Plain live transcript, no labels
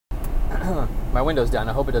My window's down.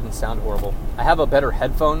 I hope it doesn't sound horrible. I have a better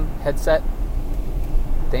headset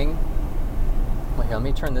thing. Wait, here, let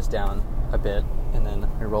me turn this down a bit, and then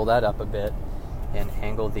let me roll that up a bit and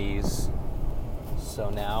angle these. So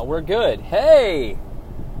now we're good. Hey!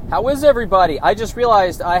 How is everybody? I just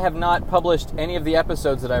realized I have not published any of the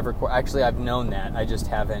episodes that I've recorded. Actually, I've known that. I just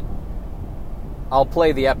haven't. I'll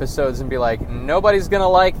play the episodes and be like, nobody's going to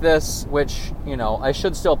like this, which, I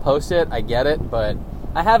should still post it. I get it, but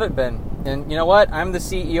I haven't been. And you know what? I'm the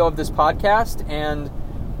CEO of this podcast, and,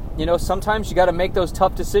 sometimes you got to make those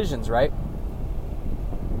tough decisions, right?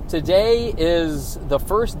 Today is the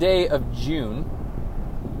first day of June,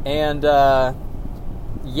 and,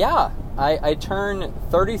 I turn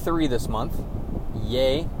 33 this month.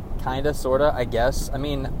 Yay. Kinda, sorta, I guess. I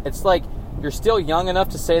mean, it's like you're still young enough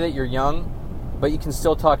to say that you're young, but you can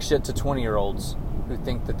still talk shit to 20-year-olds who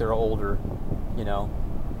think that they're older,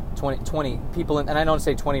 20 people, and I don't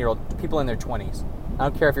say 20-year-old, people in their 20s. I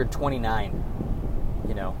don't care if you're 29,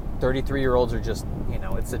 33-year-olds are just,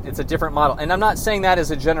 it's a different model. And I'm not saying that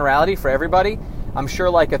as a generality for everybody. I'm sure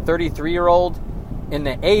like a 33-year-old in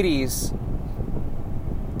the 80s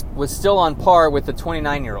was still on par with the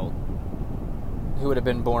 29-year-old who would have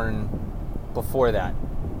been born before that.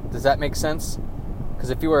 Does that make sense? Because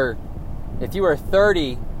if you were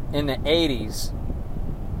 30 in the 80s,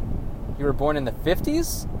 you were born in the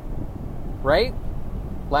 50s, right?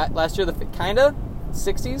 Last year, kinda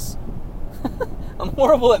 60s. I'm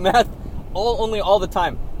horrible at math, all the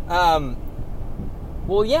time.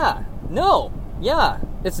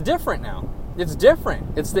 It's different now. It's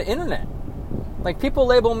different. It's the internet. Like, people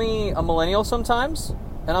label me a millennial sometimes,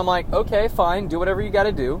 and I'm like, okay, fine, do whatever you got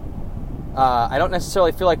to do. I don't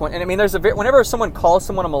necessarily feel like whenever someone calls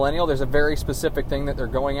someone a millennial, there's a very specific thing that they're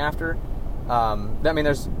going after.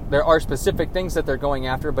 There are specific things that they're going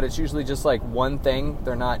after, but it's usually just like one thing.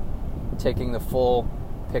 They're not taking the full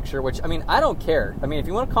picture, which, I don't care. If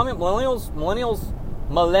you want to call me millennials,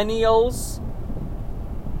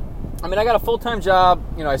 I got a full-time job.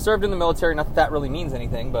 I served in the military. Not that that really means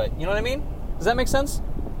anything, but you know what I mean? Does that make sense?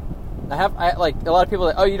 I like a lot of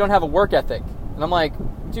people you don't have a work ethic. And I'm like,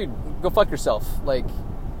 dude, go fuck yourself. Like,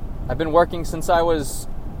 I've been working since I was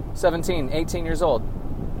 17, 18 years old.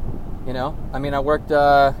 I worked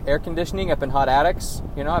air conditioning up in hot attics.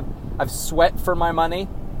 I've sweat for my money.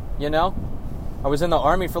 I was in the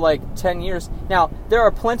Army for like 10 years. Now, there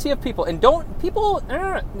are plenty of people, and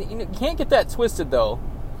you can't get that twisted though,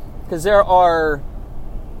 because there are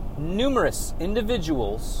numerous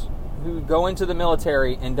individuals who go into the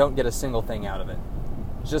military and don't get a single thing out of it.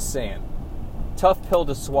 Just saying. Tough pill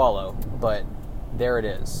to swallow, but there it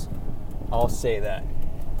is. I'll say that.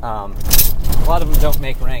 A lot of them don't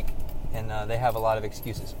make rank, and they have a lot of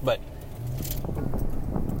excuses. But,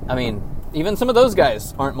 even some of those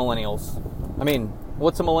guys aren't millennials.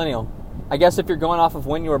 What's a millennial? I guess if you're going off of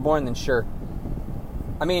when you were born, then sure.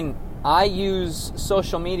 I use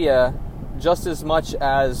social media just as much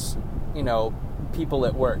as, people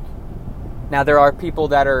at work. Now, there are people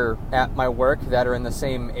that are at my work that are in the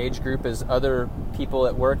same age group as other people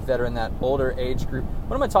at work that are in that older age group.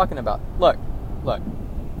 What am I talking about? Look.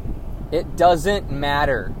 It doesn't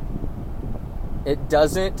matter. It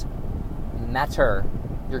doesn't matter.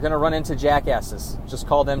 You're going to run into jackasses. Just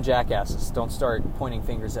call them jackasses. Don't start pointing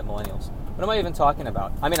fingers at millennials. What am I even talking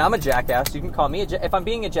about? I'm a jackass. You can call me if I'm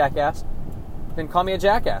being a jackass, then call me a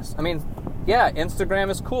jackass. Yeah, Instagram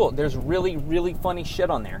is cool. There's really, really funny shit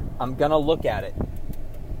on there. I'm going to look at it.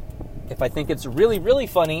 If I think it's really, really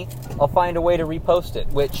funny, I'll find a way to repost it,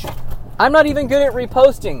 which I'm not even good at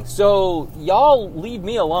reposting. So y'all leave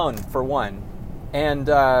me alone, for one. And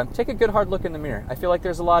take a good hard look in the mirror. I feel like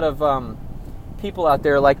there's a lot of people out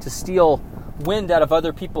there like to steal wind out of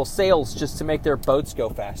other people's sails just to make their boats go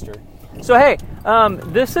faster. So, hey,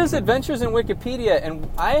 this is Adventures in Wikipedia,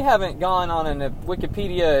 and I haven't gone on a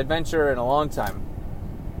Wikipedia adventure in a long time.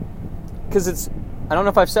 Because I don't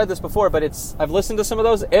know if I've said this before, but I've listened to some of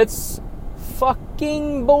those. It's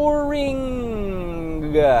fucking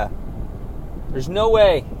boring. There's no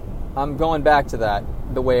way I'm going back to that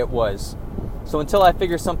the way it was. So until I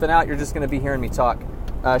figure something out, you're just going to be hearing me talk.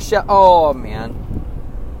 Oh, man.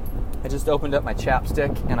 I just opened up my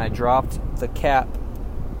chapstick, and I dropped the cap.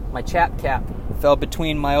 My chap cap fell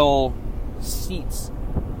between my old seats.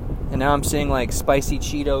 And now I'm seeing like spicy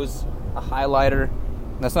Cheetos, a highlighter.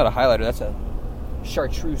 That's not a highlighter, that's a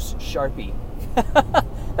chartreuse Sharpie.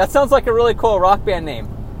 That sounds like a really cool rock band name.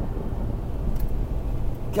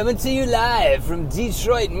 Coming to you live from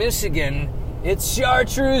Detroit, Michigan, it's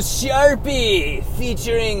Chartreuse Sharpie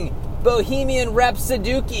featuring Bohemian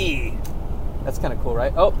Rhapsody. That's kind of cool,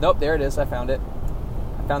 right? Oh, nope, there it is. I found it.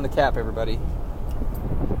 I found the cap, everybody.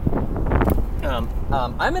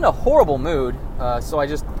 I'm in a horrible mood, so I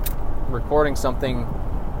just recording something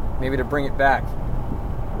maybe to bring it back.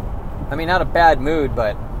 I mean, not a bad mood,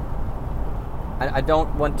 but I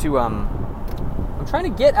don't want to, I'm trying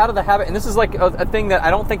to get out of the habit, and this is like a thing that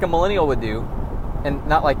I don't think a millennial would do, and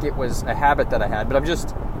not like it was a habit that I had, but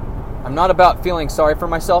I'm not about feeling sorry for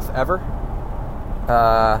myself ever.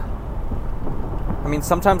 I mean,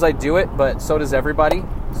 sometimes I do it, but so does everybody.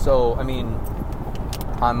 So, I mean,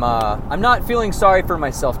 I'm not feeling sorry for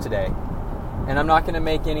myself today, and I'm not going to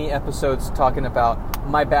make any episodes talking about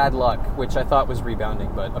my bad luck, which I thought was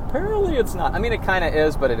rebounding, but apparently it's not. I mean, it kind of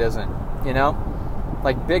is, but it isn't, you know?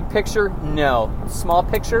 Like, big picture, no. Small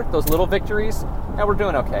picture, those little victories, yeah, we're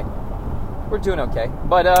doing okay. We're doing okay.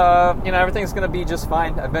 But, you know, everything's going to be just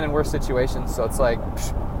fine. I've been in worse situations, so it's like,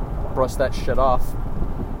 brush that shit off.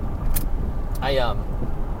 I am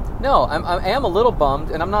a little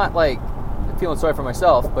bummed, and I'm not, like, feeling sorry for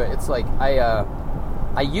myself, but it's like,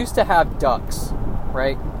 I used to have ducks,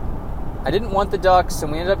 right? I didn't want the ducks,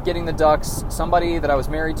 and we ended up getting the ducks. Somebody that I was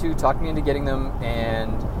married to talked me into getting them,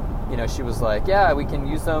 and, you know, she was like, yeah, we can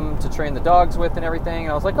use them to train the dogs with and everything,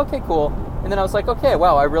 and I was like, okay, cool. And then I was like, okay,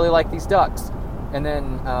 wow, I really like these ducks. And then,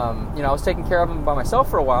 you know, I was taking care of them by myself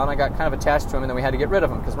for a while, and I got kind of attached to them, and then we had to get rid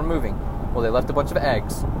of them because we're moving. Well, they left a bunch of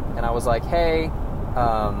eggs, and I was like, hey,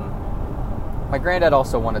 my granddad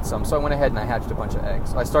also wanted some, so I went ahead and I hatched a bunch of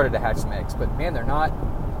eggs. I started to hatch some eggs, but man, they're not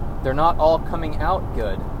all coming out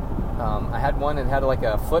good. I had one that had like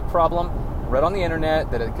a foot problem. Read on the internet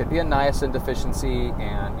that it could be a niacin deficiency,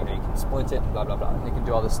 and you know, you can splint it and blah blah blah, and you can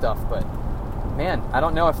do all this stuff. But man, I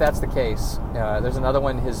don't know if that's the case. There's another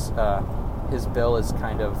one. His bill is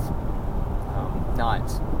kind of not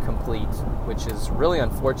complete, which is really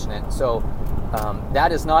unfortunate. So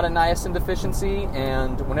that is not a niacin deficiency,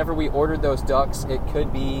 and whenever we ordered those ducks, it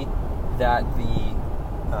could be that the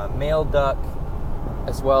male duck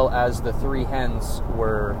as well as the 3 hens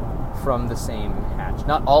were from the same hatch.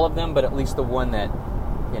 Not all of them, but at least the one that,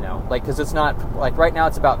 you know, like, because it's not, like, right now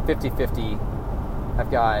it's about 50-50. I've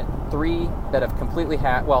got 3 that have completely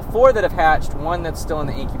hatched, well, 4 that have hatched, 1 that's still in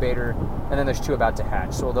the incubator, and then there's 2 about to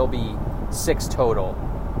hatch, so there'll be 6 total.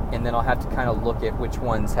 And then I'll have to kind of look at which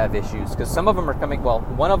ones have issues, because some of them are coming, well,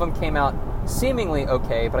 one of them came out seemingly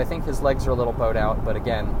okay, but I think his legs are a little bowed out, but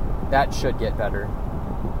again, that should get better.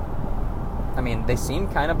 I mean, they seem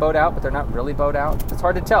kind of bowed out, but they're not really bowed out. It's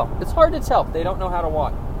hard to tell. It's hard to tell. They don't know how to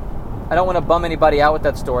walk. I don't want to bum anybody out with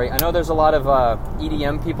that story. I know there's a lot of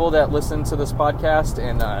EDM people that listen to this podcast,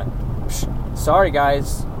 and sorry,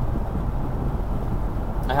 guys.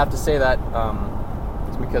 I have to say that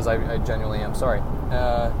it's because I genuinely am sorry.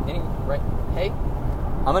 Hey,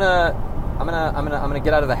 I'm gonna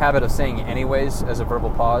get out of the habit of saying anyways as a verbal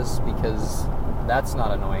pause, because that's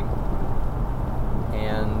not annoying.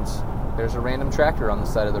 And there's a random tractor on the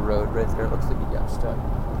side of the road right there. It looks like he got stuck.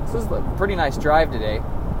 This is a pretty nice drive today.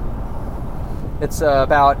 It's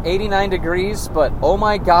about 89 degrees, but oh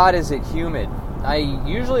my god, is it humid. I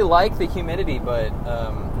usually like the humidity, but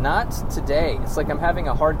not today. It's like I'm having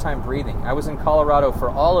a hard time breathing. I was in Colorado for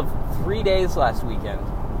all of 3 days last weekend,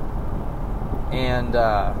 and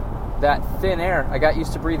that thin air, I got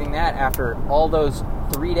used to breathing that after all those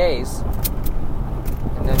 3 days.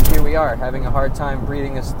 And then here we are, having a hard time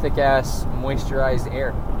breathing this thick-ass, moisturized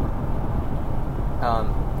air. I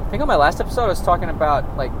think on my last episode I was talking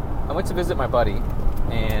about, like, I went to visit my buddy,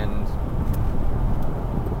 and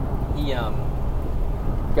he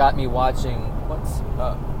got me watching, what's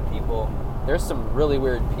up, people? There's some really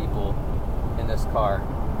weird people in this car.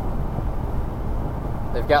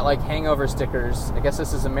 They've got, like, hangover stickers. I guess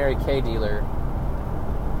this is a Mary Kay dealer.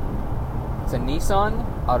 It's a Nissan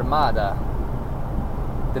Armada.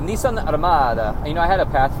 The Nissan Armada, you know, I had a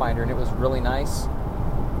Pathfinder, and it was really nice.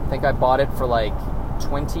 I think I bought it for, like,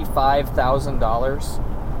 $25,000.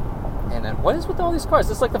 And then, what is with all these cars?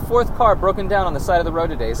 This is like the 4th car broken down on the side of the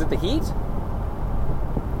road today. Is it the heat?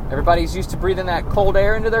 Everybody's used to breathing that cold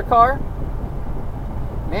air into their car?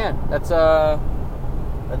 Man, that's a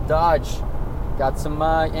Dodge. Got some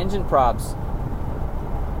engine probs.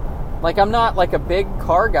 Like, I'm not, like, a big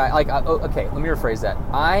car guy. Like, okay, let me rephrase that.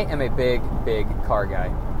 I am a big, big car guy.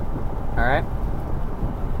 Alright?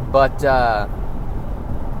 But,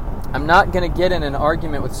 I'm not going to get in an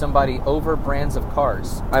argument with somebody over brands of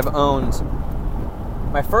cars. I've owned...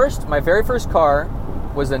 My very first car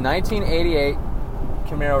was a 1988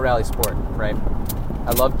 Camaro Rally Sport, right?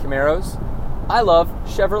 I love Camaros. I love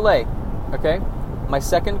Chevrolet, okay? My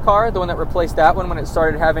second car, the one that replaced that one when it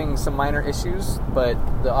started having some minor issues, but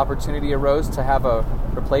the opportunity arose to have a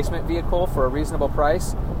replacement vehicle for a reasonable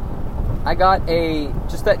price, I got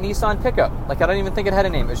just that Nissan pickup. Like, I don't even think it had a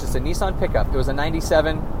name. It was just a Nissan pickup. It was a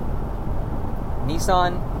 97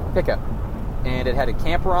 Nissan pickup. And it had a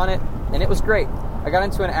camper on it, and it was great. I got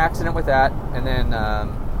into an accident with that, and then,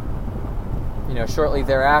 shortly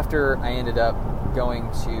thereafter, I ended up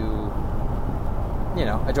going to,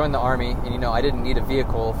 I joined the Army, and, I didn't need a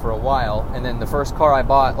vehicle for a while. And then the first car I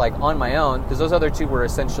bought, like, on my own, because those other two were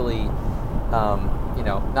essentially,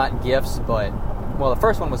 not gifts, but, well, the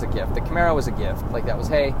first one was a gift. The Camaro was a gift. Like, that was,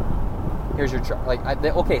 hey, here's your truck. Like,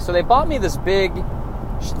 so they bought me this big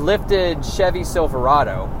lifted Chevy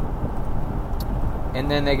Silverado, and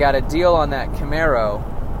then they got a deal on that Camaro,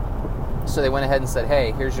 so they went ahead and said,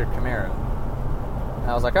 hey, here's your Camaro. And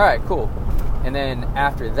I was like, all right, cool. And then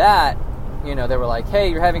after that, they were like, hey,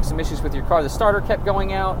 you're having some issues with your car. The starter kept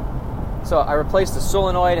going out, so I replaced the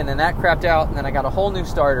solenoid, and then that crapped out, and then I got a whole new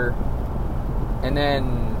starter. And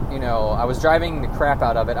then, I was driving the crap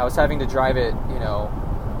out of it. I was having to drive it,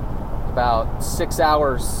 about 6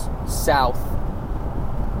 hours south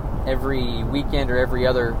every weekend or every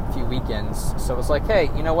other few weekends. So it was like,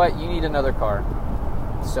 hey, you know what? You need another car.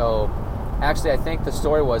 So actually, I think the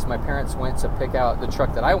story was my parents went to pick out the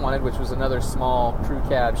truck that I wanted, which was another small crew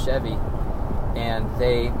cab Chevy, and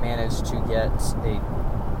they managed to get a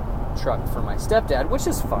truck for my stepdad, which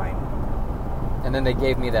is fine. And then they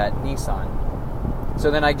gave me that Nissan.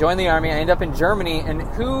 So then I joined the Army. I ended up in Germany, and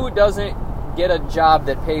who doesn't get a job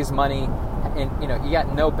that pays money? And, you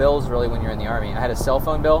got no bills really when you're in the Army. I had a cell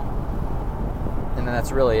phone bill, and then that's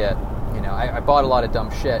really it. I bought a lot of dumb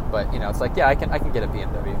shit, but, it's like, yeah, I can get a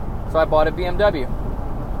BMW. So I bought a BMW.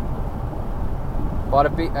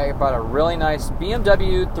 I bought a really nice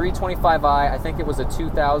BMW 325i. I think it was a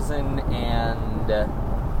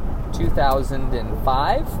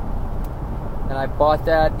 2005. And I bought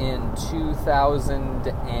that in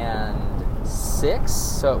 2006,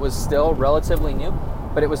 so it was still relatively new.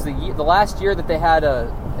 But it was the last year that they had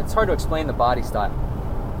it's hard to explain the body style,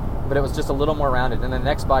 but it was just a little more rounded. And the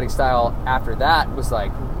next body style after that was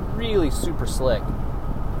like really super slick.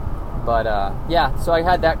 But so I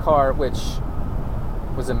had that car, which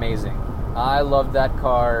was amazing. I loved that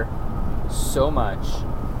car so much.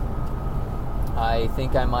 I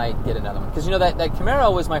think I might get another one. Because, that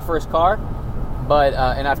Camaro was my first car, but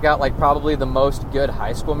and I've got, like, probably the most good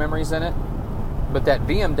high school memories in it. But that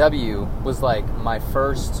BMW was, like, my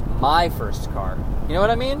first car. You know what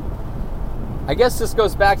I mean? I guess this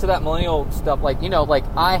goes back to that millennial stuff. Like,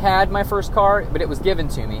 I had my first car, but it was given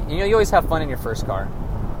to me. You always have fun in your first car.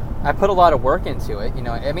 I put a lot of work into it,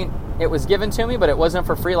 I mean, it was given to me, but it wasn't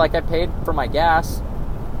for free. Like, I paid for my gas,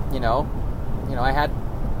 I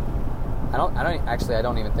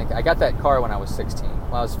don't even think, I got that car when I was 16.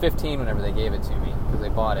 Well, I was 15 whenever they gave it to me, because they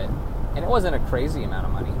bought it. And it wasn't a crazy amount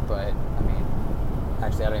of money, but, I mean,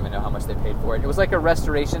 actually, I don't even know how much they paid for it. It was like a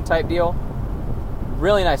restoration type deal.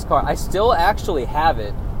 Really nice car. I still actually have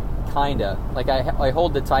it, kinda. Like, I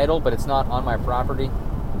hold the title, but it's not on my property.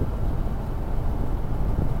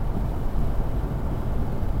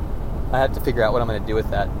 I have to figure out what I'm going to do with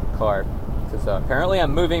that car, because apparently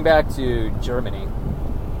I'm moving back to Germany,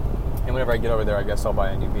 and whenever I get over there, I guess I'll buy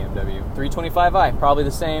a new BMW 325i. Probably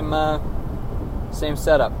the same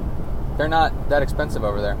setup. They're not that expensive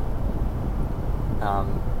over there.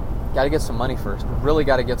 Got to get some money first. Really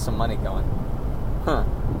got to get some money going.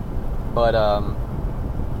 But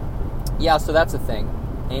so that's a thing.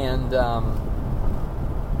 And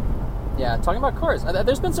talking about cars.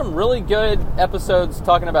 There's been some really good episodes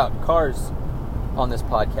talking about cars on this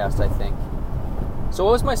podcast, I think. So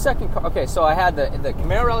what was my second car? Okay, so I had the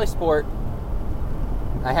Camaro Rally Sport.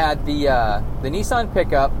 I had the Nissan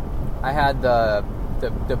pickup. I had the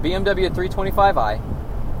BMW 325i.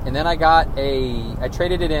 And then I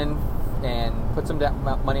traded it in and put some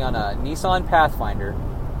money on a Nissan Pathfinder.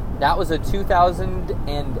 That was a 2008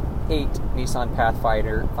 Nissan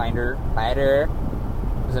Pathfinder. It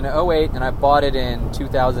was an 08, and I bought it in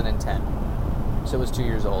 2010. So it was 2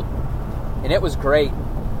 years old. And it was great.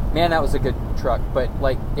 Man, that was a good truck. But,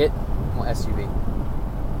 SUV.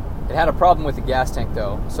 It had a problem with the gas tank,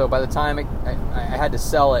 though. So by the time I had to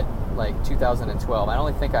sell it, 2012. I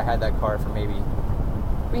only think I had that car for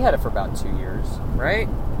we had it for about 2 years, right?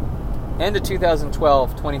 End of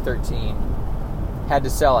 2012, 2013. Had to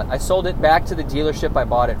sell it. I sold it back to the dealership I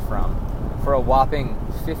bought it from for a whopping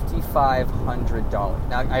 $5,500.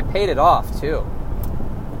 Now, I paid it off, too.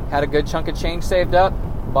 Had a good chunk of change saved up,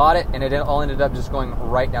 bought it, and it all ended up just going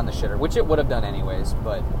right down the shitter, which it would have done anyways,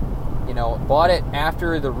 but, bought it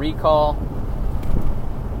after the recall.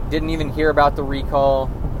 Didn't even hear about the recall,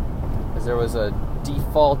 because there was a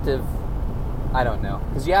defaultive I don't know.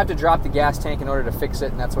 Because you have to drop the gas tank in order to fix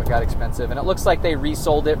it, and that's what got expensive. And it looks like they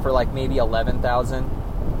resold it for like maybe $11,000.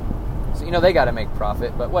 So, they got to make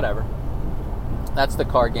profit, but whatever. That's the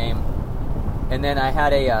car game. And then I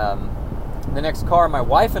had the next car my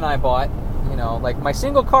wife and I bought, like my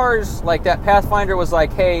single cars, like that Pathfinder was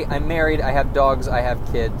like, hey, I'm married, I have dogs, I have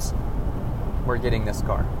kids. We're getting this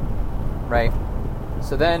car, right?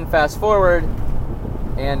 So then fast forward,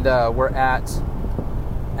 and we're at,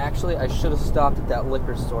 actually, I should have stopped at that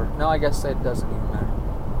liquor store. No, I guess it doesn't even matter.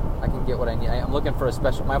 I can get what I need. I'm looking for a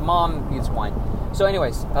special, my mom needs wine. So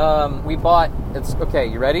anyways, we bought, okay,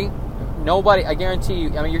 you ready? Nobody, I guarantee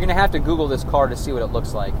you, you're going to have to Google this car to see what it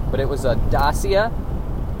looks like. But it was a Dacia,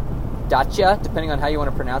 depending on how you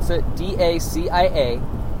want to pronounce it, Dacia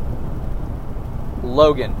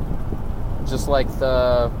Logan. Just like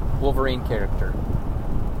the Wolverine character.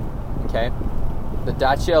 Okay? The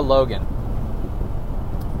Dacia Logan.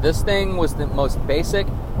 This thing was the most basic,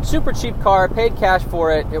 super cheap car, paid cash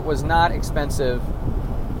for it. It was not expensive.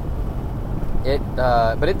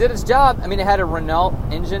 But it did its job. It had a Renault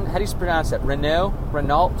engine. How do you pronounce it? Renault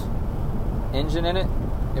engine in it.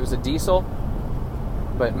 It was a diesel.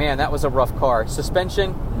 But man, that was a rough car.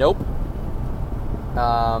 Suspension, nope.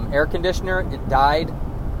 Air conditioner, it died.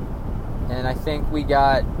 And I think we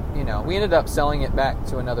got, we ended up selling it back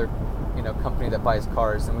to another, company that buys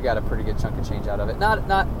cars, and we got a pretty good chunk of change out of it. Not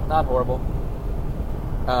horrible.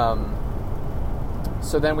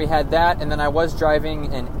 So then we had that, and then I was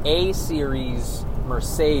driving an A-Series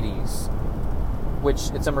Mercedes,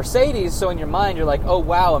 which it's a Mercedes, so in your mind you're like, oh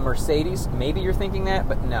wow, a Mercedes? Maybe you're thinking that,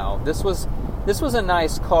 but no. This was a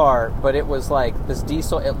nice car, but it was like this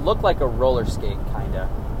diesel. It looked like a roller skate, kind of.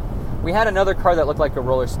 We had another car that looked like a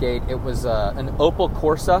roller skate. It was an Opel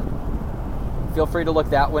Corsa. Feel free to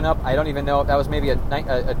look that one up. I don't even know if that was maybe a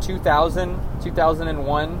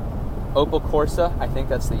 2001 Opel Corsa. I think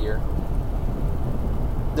that's the year.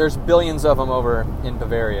 There's billions of them over in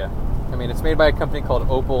Bavaria. It's made by a company called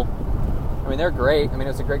Opel. They're great.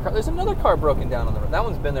 It's a great car. There's another car broken down on the road. That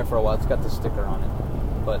one's been there for a while. It's got the sticker on it.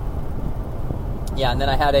 But yeah, and then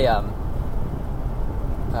I had a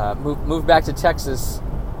moved back to Texas.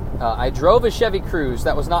 I drove a Chevy Cruze.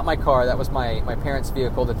 That was not my car. That was my parents'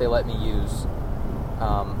 vehicle that they let me use.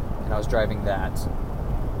 And I was driving that.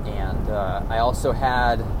 And I also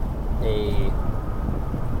had a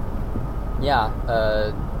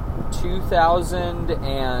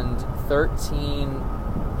 2013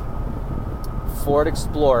 Ford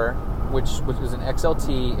Explorer, which was an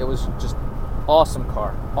XLT. It was just awesome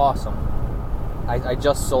car. Awesome. I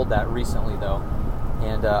just sold that recently, though.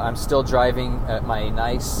 And I'm still driving my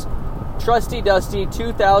nice, trusty-dusty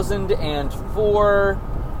 2004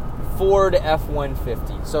 Ford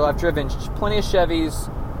F-150. So I've driven plenty of Chevys,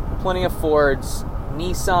 plenty of Fords,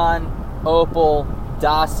 Nissan, Opel,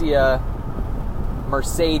 Dacia,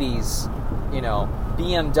 Mercedes,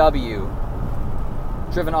 BMW.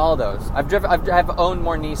 Driven all of those. I've owned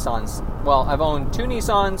more Nissans. Well, I've owned 2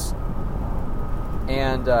 Nissans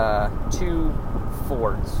and 2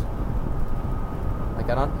 Fords. I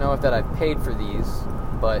don't know if that I paid for these,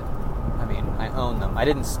 but I own them. I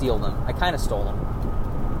didn't steal them. I kind of stole them.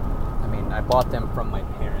 I bought them from my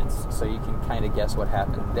parents, so you can kind of guess what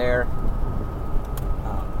happened there.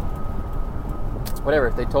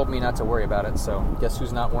 Whatever, they told me not to worry about it, so guess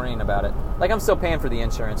who's not worrying about it? I'm still paying for the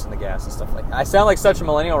insurance and the gas and stuff like that. I sound like such a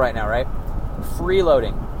millennial right now, right?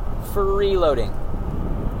 Freeloading.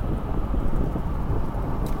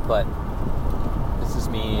 But this is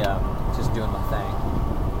me just doing my thing.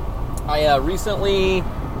 I recently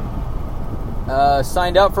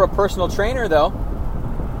signed up for a personal trainer, though.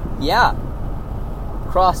 Yeah.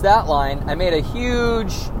 Crossed that line. I made a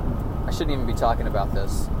huge... I shouldn't even be talking about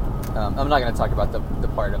this. I'm not going to talk about the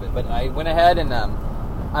part of it, but I went ahead and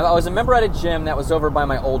I was a member at a gym that was over by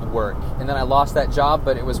my old work, and then I lost that job,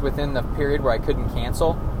 but it was within the period where I couldn't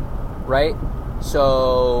cancel, right?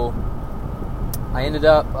 So I ended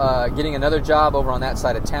up getting another job over on that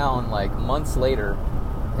side of town months later,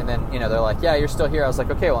 and then they're like, yeah, you're still here. I was like,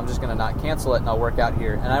 okay, well, I'm just going to not cancel it and I'll work out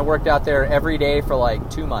here. And I worked out there every day for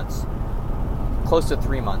 2 months, close to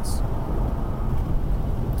 3 months.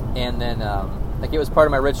 And then it was part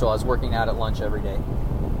of my ritual. I was working out at lunch every day.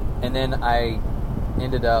 And then I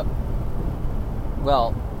ended up,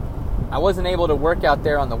 I wasn't able to work out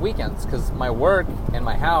there on the weekends because my work and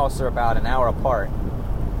my house are about an hour apart.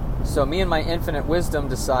 So me and my infinite wisdom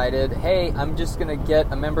decided, hey, I'm just going to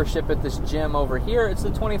get a membership at this gym over here. It's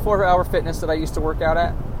the 24-hour fitness that I used to work out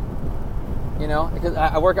at. Because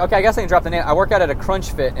I work, okay, I guess I can drop the name. I work out at a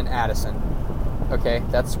Crunch Fit in Addison. Okay,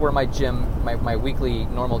 that's where my gym, my weekly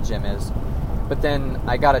normal gym is. But then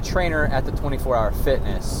I got a trainer at the 24-hour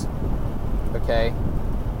fitness. Okay?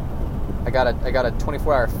 I got a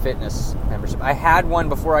 24-hour fitness membership. I had one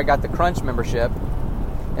before I got the Crunch membership.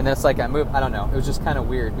 And then it's like I moved, I don't know. It was just kind of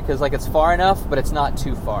weird because like it's far enough, but it's not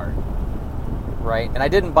too far. Right? And I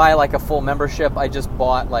didn't buy like a full membership. I just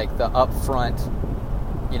bought like the upfront,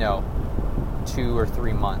 2 or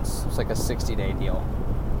 3 months. It's like a 60-day deal.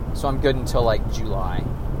 So I'm good until like July,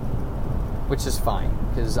 which is fine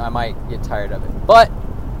because I might get tired of it. But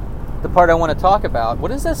the part I want to talk about,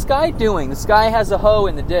 what is this guy doing? This guy has a hoe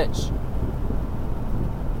in the ditch.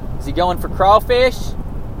 Is he going for crawfish?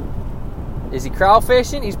 Is he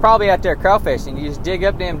crawfishing? He's probably out there crawfishing. You just dig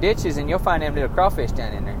up them ditches and you'll find them little crawfish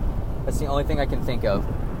down in there. That's the only thing I can think of.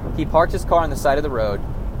 He parked his car on the side of the road,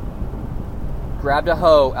 grabbed a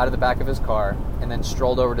hoe out of the back of his car, and then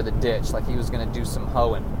strolled over to the ditch like he was going to do some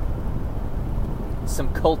hoeing.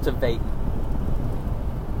 Some cultivating.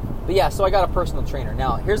 But yeah, so I got a personal trainer.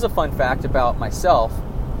 Now, here's a fun fact about myself.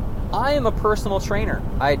 I am a personal trainer.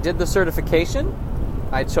 I did the certification.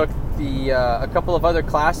 I took a couple of other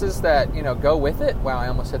classes that, go with it. Wow, I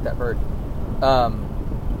almost hit that bird.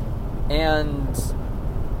 And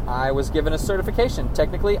I was given a certification.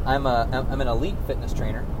 Technically, I'm an elite fitness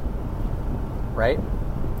trainer. Right?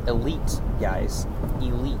 Elite, guys.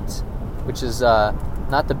 Elite. Which is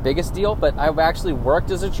not the biggest deal, but I've actually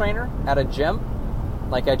worked as a trainer at a gym.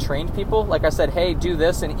 Like, I trained people. Like I said, hey, do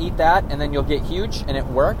this and eat that, and then you'll get huge, and it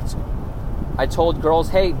worked. I told girls,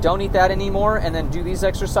 hey, don't eat that anymore, and then do these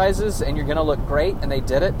exercises, and you're going to look great, and they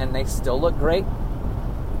did it, and they still look great,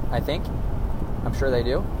 I think. I'm sure they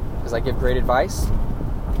do, because I give great advice.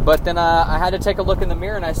 But then I had to take a look in the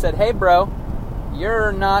mirror, and I said, hey, bro,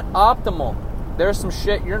 you're not optimal. There's some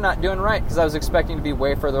shit you're not doing right, because I was expecting to be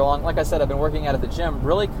way further along. Like I said, I've been working out at the gym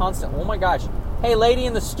really constant. Oh, my gosh. Hey, lady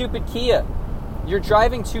in the stupid Kia, you're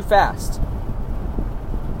driving too fast.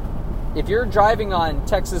 If you're driving on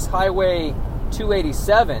Texas Highway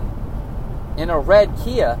 287 in a red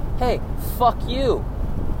Kia, hey, fuck you.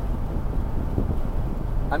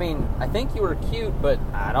 I mean, I think you were cute, but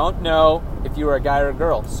I don't know if you were a guy or a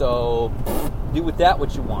girl. So do with that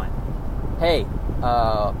what you want. Hey,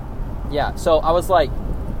 yeah. So I was like,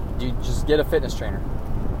 dude, just get a fitness trainer.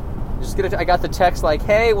 I got the text like,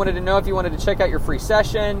 hey, wanted to know if you wanted to check out your free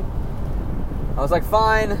session. I was like,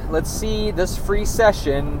 fine, let's see this free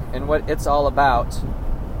session and what it's all about.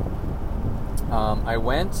 I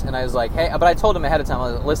went and I was like, hey, but I told him ahead of time, I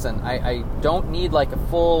was like, listen, I don't need like a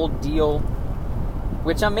full deal,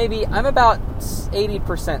 which I'm about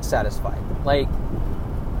 80% satisfied. Like,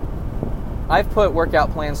 I've put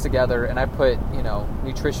workout plans together and I put,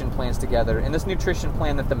 nutrition plans together. And this nutrition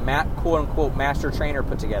plan that the quote unquote master trainer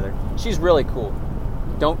put together, she's really cool.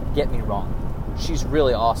 Don't get me wrong. She's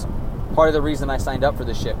really awesome. Part of the reason I signed up for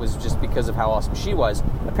this shit was just because of how awesome she was.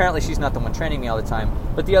 Apparently she's not the one training me all the time,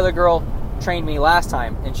 but the other girl trained me last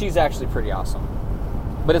time, and she's actually pretty awesome.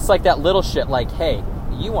 But it's like that little shit like, hey,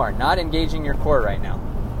 you are not engaging your core right now.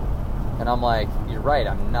 And I'm like, you're right,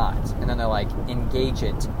 I'm not. And then they're like, engage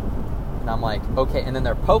it. And I'm like, okay. And then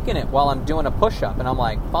they're poking it while I'm doing a push-up, and I'm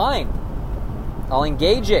like, fine, I'll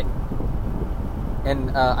engage it.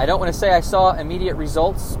 And I don't want to say I saw immediate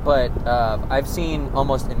results, but I've seen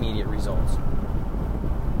almost immediate results.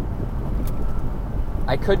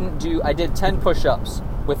 I did 10 push-ups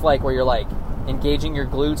with like where you're like engaging your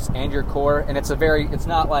glutes and your core, and it's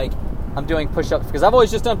not like I'm doing push-ups, because I've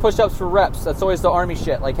always just done push-ups for reps. That's always the Army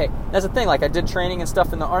shit. Like, hey, that's the thing. Like, I did training and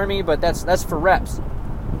stuff in the Army, but that's for reps.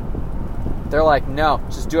 They're like, no,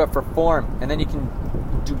 just do it for form, and then you can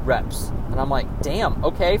do reps. And I'm like, damn,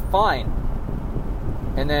 okay, fine.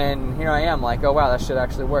 And then here I am like, oh wow, that should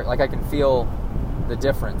actually work. Like, I can feel the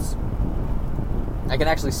difference. I can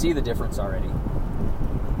actually see the difference already.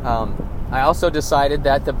 I also decided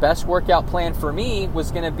that the best workout plan for me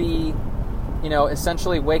was going to be,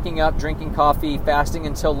 essentially waking up, drinking coffee, fasting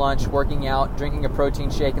until lunch, working out, drinking a protein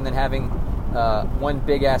shake, and then having one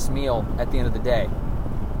big-ass meal at the end of the day.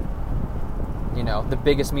 The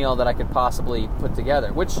biggest meal that I could possibly put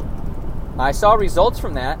together, which I saw results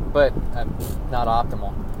from that, but not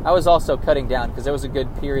optimal. I was also cutting down because there was a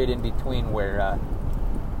good period in between where,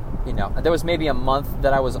 there was maybe a month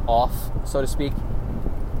that I was off, so to speak,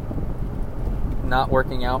 not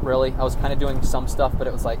working out really. I was kind of doing some stuff, but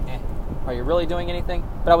it was like, are you really doing anything?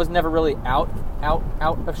 But I was never really out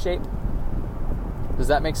of shape. Does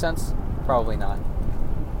that make sense? Probably not.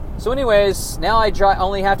 So anyways, now I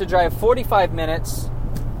only have to drive 45 minutes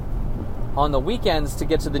on the weekends to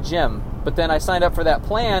get to the gym. But then I signed up for that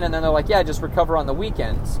plan, and then they're like, yeah, just recover on the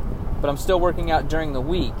weekends. But I'm still working out during the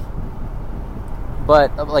week.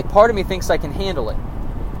 But, like, part of me thinks I can handle it.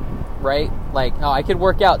 right? Like, oh, I could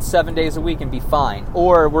work out 7 days a week and be fine.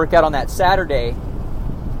 Or work out on that Saturday,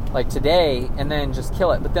 like today, and then just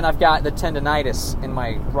kill it. But then I've got the tendonitis in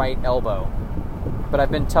my right elbow. But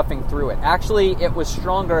I've been toughing through it. Actually, it was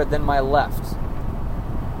stronger than my left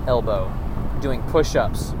elbow doing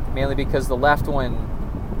push-ups. Mainly because the left one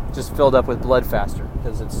just filled up with blood faster.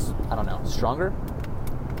 Because it's, I don't know, stronger?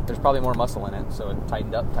 There's probably more muscle in it, so it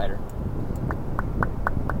tightened up tighter.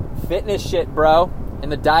 Fitness shit, bro. In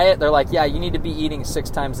the diet, they're like, yeah, you need to be eating 6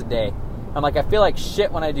 times a day. I'm like, I feel like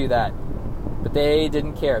shit when I do that. But they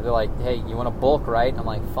didn't care. They're like, hey, you want to bulk, right? I'm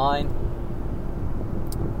like, fine.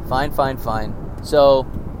 Fine. So,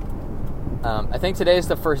 I think today's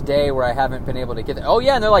the first day where I haven't been able to get there. Oh,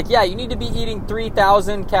 yeah, and they're like, yeah, you need to be eating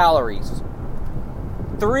 3,000 calories.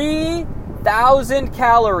 3,000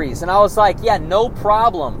 calories. And I was like, yeah, no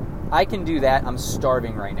problem. I can do that. I'm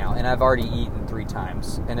starving right now. And I've already eaten 3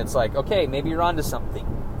 times. And it's like, okay, maybe you're onto something.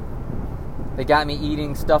 They got me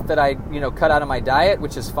eating stuff that I, cut out of my diet,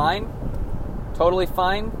 which is fine. Totally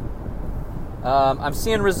fine. I'm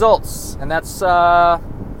seeing results. And that's the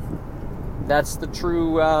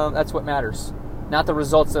true, that's what matters. Not the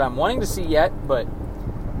results that I'm wanting to see yet, but,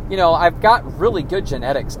 I've got really good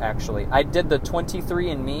genetics, actually. I did the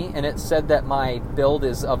 23andMe, and it said that my build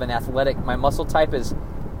is of an athletic, my muscle type is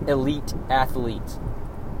elite athlete.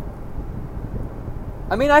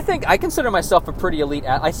 I mean, I think I consider myself a pretty elite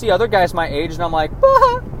athlete. I see other guys my age, and I'm like,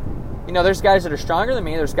 bah! There's guys that are stronger than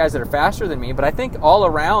me, there's guys that are faster than me, but I think all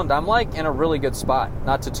around, I'm like in a really good spot.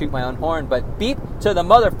 Not to toot my own horn, but beep to the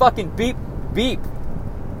motherfucking beep.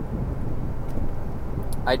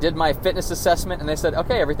 I did my fitness assessment and they said,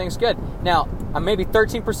 okay, everything's good. Now, I'm maybe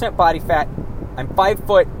 13% body fat. I'm 5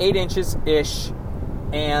 foot 8 inches ish,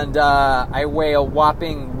 and I weigh a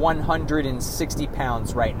whopping 160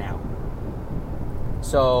 pounds right now.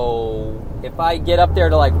 So if I get up there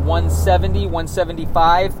to like 170,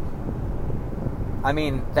 175, I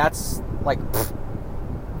mean, that's like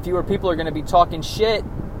fewer people are going to be talking shit.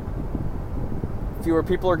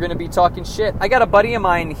 I got a buddy of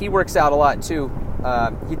mine, he works out a lot too.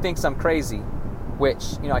 He thinks I'm crazy,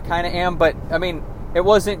 which, I kind of am, but I mean, it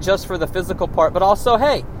wasn't just for the physical part, but also,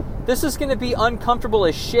 hey, this is going to be uncomfortable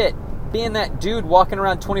as shit, being that dude walking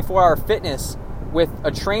around 24-hour fitness with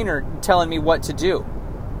a trainer telling me what to do.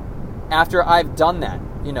 After I've done that,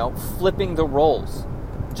 flipping the roles.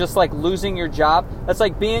 Just like losing your job. That's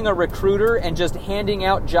like being a recruiter and just handing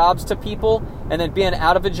out jobs to people and then being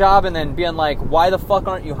out of a job and then being like, why the fuck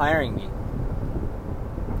aren't you hiring me?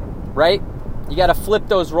 Right? You got to flip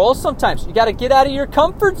those roles sometimes. You got to get out of your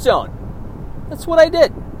comfort zone. That's what I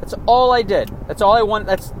did. That's all I did. That's all I want.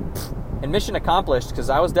 And mission accomplished, because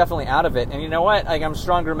I was definitely out of it. And you know what? Like, I'm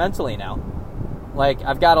stronger mentally now. Like,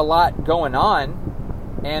 I've got a lot going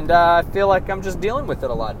on, and I feel like I'm just dealing with it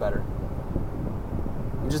a lot better.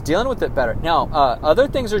 Now, other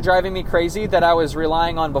things are driving me crazy that I was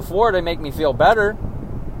relying on before to make me feel better.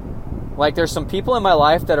 Like, there's some people in my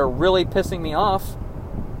life that are really pissing me off.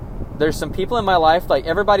 There's some people in my life, like,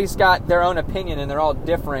 everybody's got their own opinion and they're all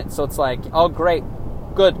different. So it's like, oh, great,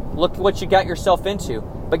 good, look what you got yourself into.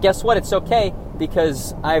 But guess what? It's okay,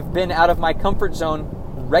 because I've been out of my comfort zone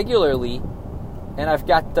regularly, and I've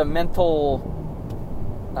got the mental,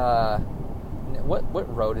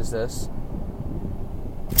 what road is this?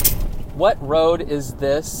 What road is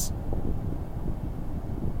this?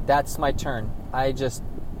 That's my turn. I'm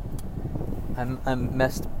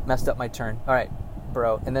messed up my turn. All right,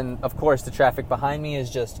 bro. And then, of course, the traffic behind me is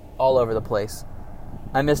just all over the place.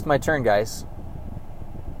 I missed my turn, guys.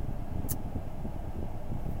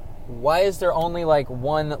 Why is there only like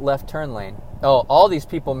one left turn lane? Oh, all these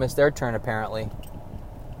people missed their turn, apparently.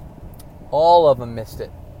 All of them missed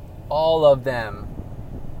it. All of them.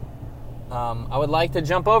 I would like to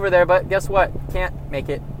jump over there, but guess what? Can't make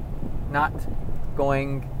it. Not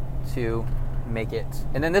going to make it.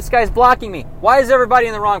 And then this guy's blocking me. Why is everybody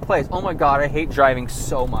in the wrong place? Oh my god, I hate driving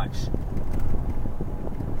so much.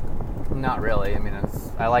 Not really. I mean,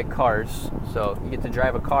 I like cars, so you get to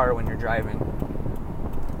drive a car when you're driving.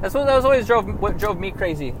 That always what drove me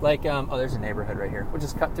crazy. Like, oh, there's a neighborhood right here. We'll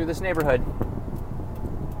just cut through this neighborhood.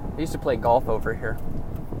 I used to play golf over here.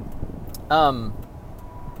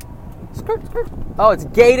 Skirt. Oh, it's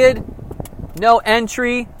gated. No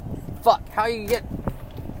entry. Fuck. How you get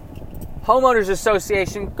homeowners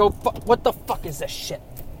association? What the fuck is this shit?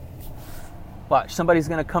 Watch. Somebody's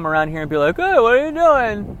gonna come around here and be like, "Hey, what are you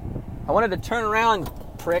doing?" I wanted to turn around,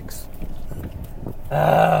 pricks.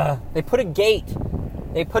 They put a gate.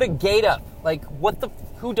 They put a gate up. Like,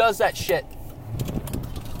 who does that shit?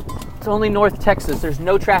 It's only North Texas. There's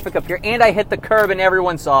no traffic up here. And I hit the curb and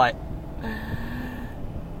everyone saw it.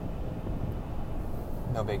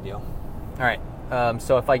 big deal. All right.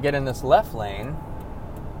 So if I get in this left lane,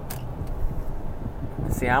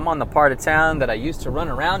 see, I'm on the part of town that I used to run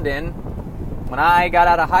around in when I got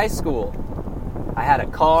out of high school. I had a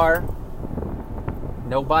car.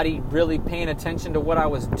 Nobody really paying attention to what I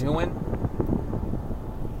was doing.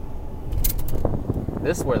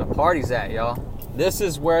 This is where the party's at, y'all. This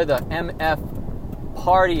is where the MF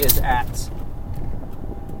party is at.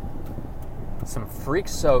 Some freak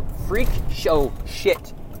show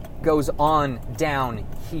shit goes on down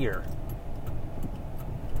here.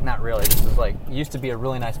 Not really. This is like, used to be a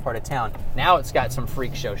really nice part of town. Now it's got some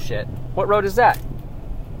freak show shit. What road is that?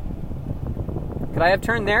 Could I have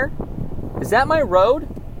turned there? Is that my road?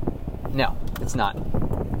 No, it's not.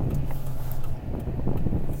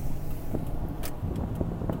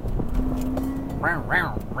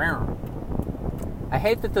 I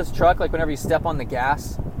hate that this truck, like whenever you step on the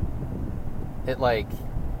gas, it like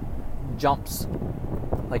jumps.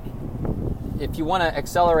 Like if you want to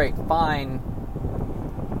accelerate, fine.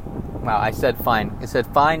 Wow, I said fine. It said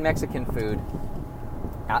fine Mexican food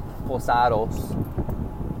at Posados.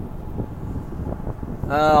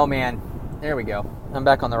 Oh man, there we go. I'm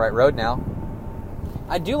back on the right road now.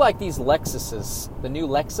 I do like these Lexuses. The new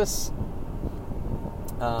Lexus.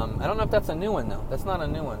 I don't know if that's a new one though. That's not a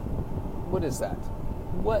new one. What is that?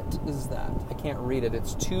 What is that? I can't read it.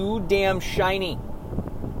 It's too damn shiny.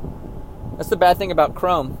 That's the bad thing about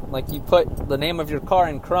Chrome. Like, you put the name of your car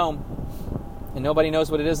in Chrome and nobody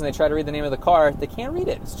knows what it is and they try to read the name of the car. They can't read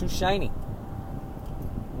it. It's too shiny.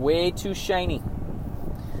 Way too shiny.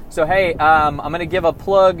 So, hey, I'm going to give a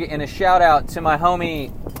plug and a shout out to my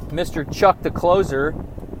homie, Mr. Chuck the Closer.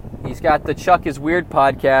 He's got the Chuck is Weird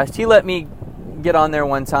podcast. He let me get on there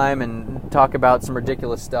one time and talk about some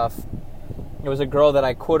ridiculous stuff. It was a girl that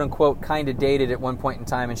I quote-unquote kind of dated at one point in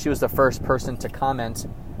time, and she was the first person to comment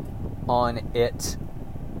on it.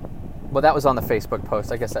 Well, that was on the Facebook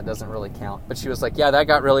post. I guess that doesn't really count. But she was like, yeah, that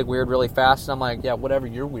got really weird really fast. And I'm like, yeah, whatever,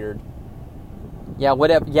 you're weird. Yeah,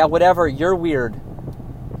 whatever, you're weird,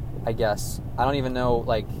 I guess. I don't even know,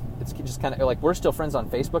 like, it's just kind of, like, we're still friends on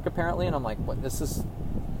Facebook, apparently. And I'm like, what, this is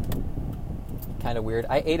kind of weird.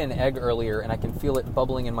 I ate an egg earlier, and I can feel it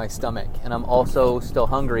bubbling in my stomach. And I'm also still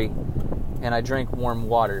hungry, and I drink warm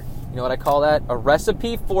water. You know what I call that? A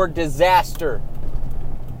recipe for disaster.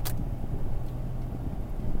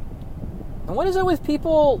 And what is it with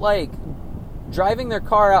people, like, driving their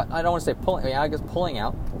car out? I don't want to say pulling, I guess pulling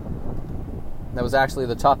out. That was actually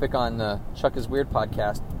the topic on the Chuck is Weird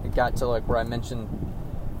podcast. It got to, like, where I mentioned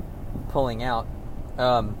pulling out.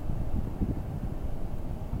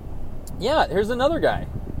 Yeah, here's another guy.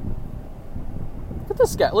 Look at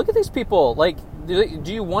this guy. Look at these people. Like,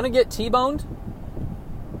 do you want to get T-boned?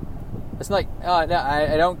 It's like, no,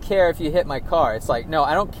 I don't care if you hit my car. It's like, no,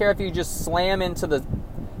 I don't care if you just slam into the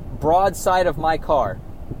broadside of my car.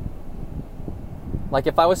 Like,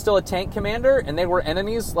 if I was still a tank commander and they were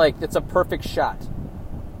enemies, like, it's a perfect shot.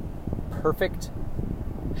 Perfect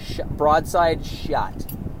broadside shot.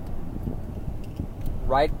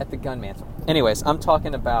 Right at the gun mantle. Anyways, I'm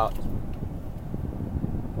talking about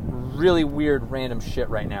really weird random shit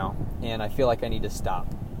right now, and I feel like I need to stop.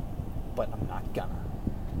 But I'm not gonna.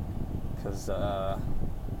 Because I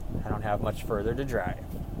don't have much further to drive.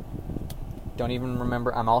 Don't even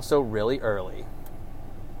remember. I'm also really early.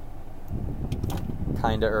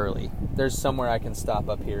 Kinda early. There's somewhere I can stop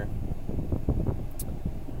up here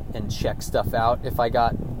and check stuff out if I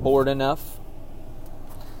got bored enough.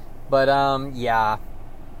 But yeah,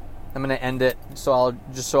 I'm gonna end it so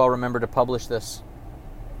I'll remember to publish this.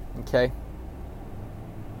 Okay.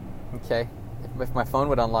 If my phone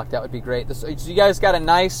would unlock, that would be great. So you guys got a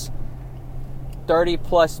nice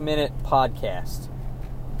 30+ minute podcast.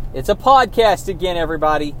 It's a podcast again,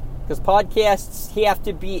 everybody, because podcasts have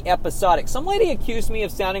to be episodic. Some lady accused me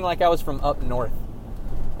of sounding like I was from up north,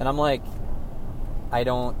 and I'm like, I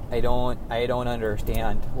don't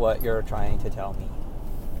understand what you're trying to tell me.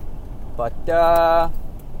 But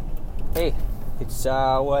hey, it's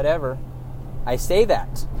whatever. I say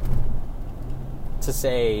that to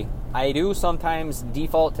say I do sometimes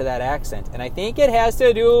default to that accent, and I think it has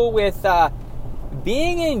to do with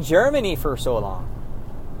being in Germany for so long.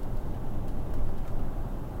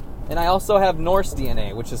 And I also have Norse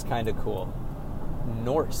DNA, which is kind of cool.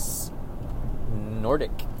 Norse.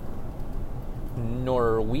 Nordic.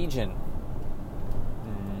 Norwegian.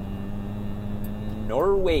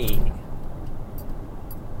 Norway.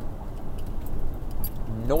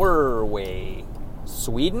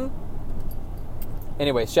 Sweden?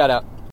 Anyway, shout out.